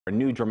A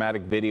new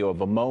dramatic video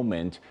of a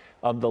moment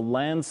of the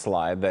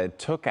landslide that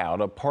took out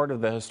a part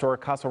of the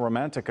historic Casa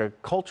Romantica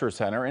Culture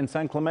Center in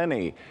San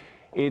Clemente.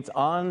 It's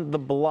on the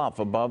bluff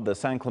above the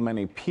San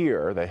Clemente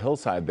Pier. The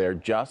hillside there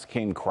just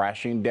came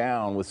crashing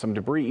down with some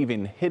debris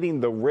even hitting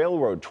the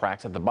railroad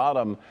tracks at the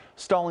bottom,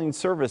 stalling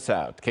service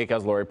out.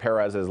 KCAL's Laurie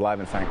Perez is live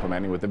in San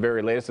Clemente with the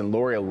very latest. And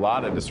Laurie, a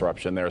lot of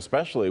disruption there,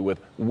 especially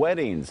with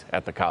weddings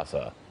at the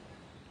Casa.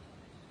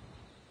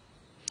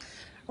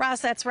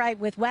 Ross, that's right,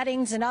 with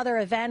weddings and other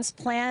events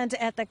planned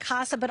at the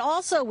Casa, but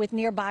also with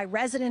nearby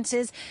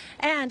residences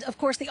and, of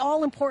course, the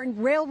all-important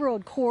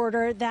railroad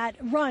corridor that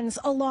runs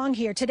along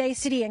here. Today,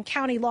 city and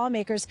county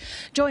lawmakers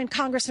joined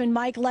Congressman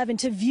Mike Levin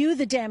to view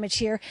the damage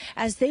here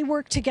as they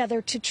work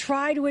together to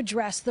try to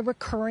address the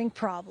recurring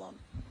problem.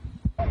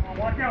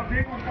 Watch out,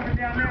 big one coming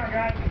down now,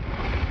 guys.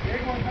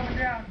 Big one coming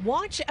down.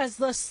 Watch as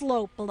the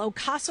slope below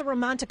Casa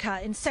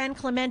Romantica in San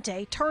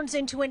Clemente turns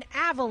into an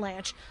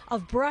avalanche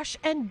of brush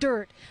and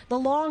dirt. The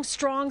long,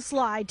 strong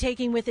slide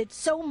taking with it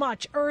so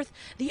much earth,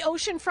 the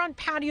oceanfront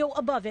patio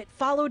above it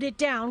followed it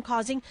down,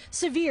 causing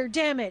severe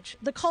damage.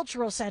 The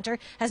cultural center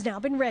has now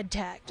been red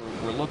tagged.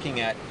 We're looking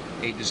at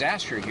a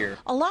disaster here.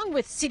 Along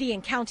with city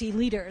and county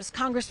leaders,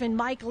 Congressman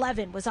Mike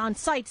Levin was on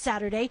site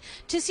Saturday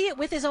to see it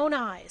with his own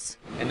eyes.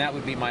 And that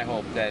would be my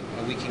hope, that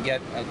we can get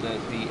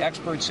the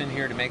experts in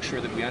here to make sure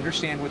that we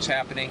understand what's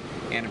happening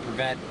and to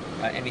prevent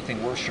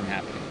anything worse from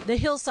happening. The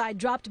hillside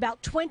dropped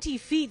about 20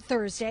 feet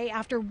Thursday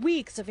after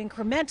weeks of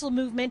incremental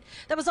movement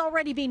that was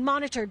already being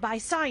monitored by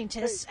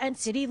scientists and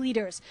city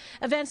leaders.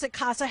 Events at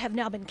Casa have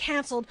now been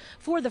canceled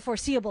for the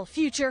foreseeable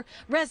future.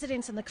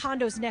 Residents in the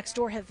condos next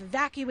door have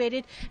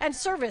evacuated, and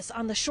service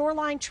on the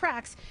shoreline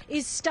tracks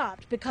is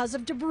stopped because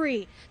of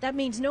debris. That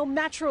means no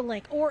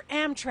Metrolink or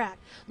Amtrak.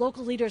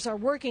 Local leaders are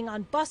working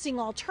on busing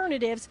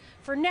alternatives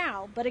for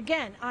now, but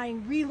again,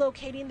 eyeing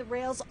relocating the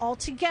rails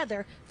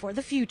altogether for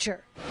the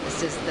future.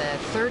 This is the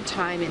third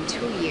time in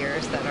 2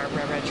 years that our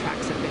railroad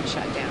tracks have been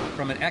shut down.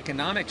 From an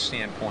economic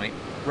standpoint,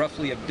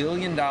 roughly $1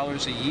 billion a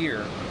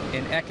year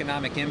in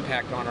economic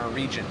impact on our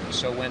region.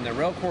 So when the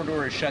rail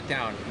corridor is shut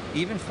down,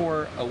 even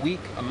for a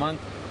week, a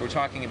month, we're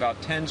talking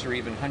about tens or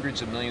even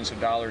hundreds of millions of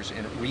dollars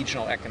in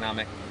regional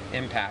economic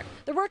impact.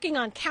 They're working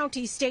on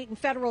county, state, and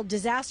federal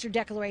disaster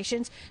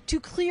declarations to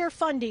clear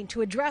funding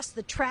to address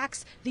the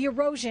tracks, the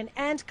erosion,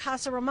 and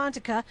Casa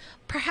Romantica,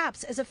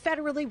 perhaps as a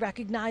federally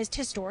recognized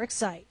historic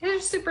site.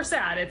 It's super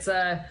sad. It's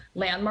a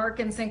landmark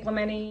in San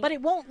Clemente. But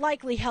it won't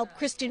likely help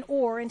Kristen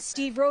Orr and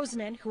Steve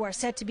Roseman, who are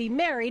set to be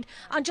married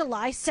on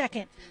July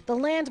 2nd. The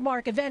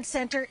Landmark Event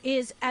Center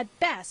is, at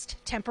best,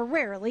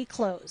 temporarily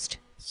closed.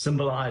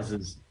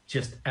 Symbolizes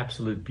just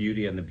absolute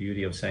beauty and the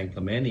beauty of San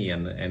Clemente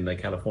and the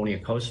California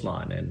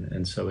coastline.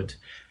 And so it's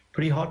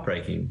pretty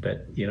heartbreaking.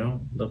 But, you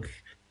know, look,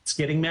 it's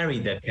getting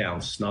married that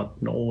counts, not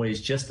always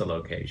just the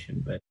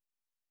location. But.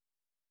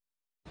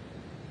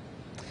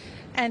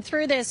 And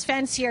through this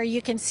fence here,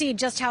 you can see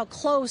just how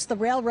close the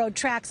railroad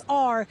tracks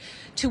are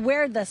to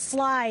where the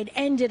slide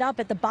ended up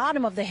at the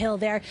bottom of the hill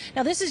there.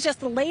 Now, this is just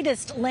the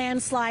latest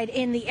landslide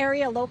in the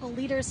area. Local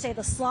leaders say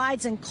the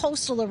slides and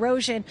coastal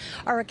erosion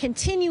are a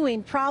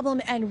continuing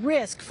problem and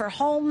risk for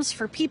homes,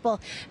 for people,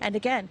 and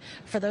again,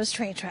 for those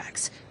train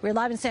tracks. We're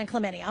live in San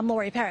Clemente. I'm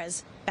Laurie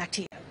Perez. Back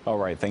to you. All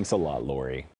right. Thanks a lot, Laurie.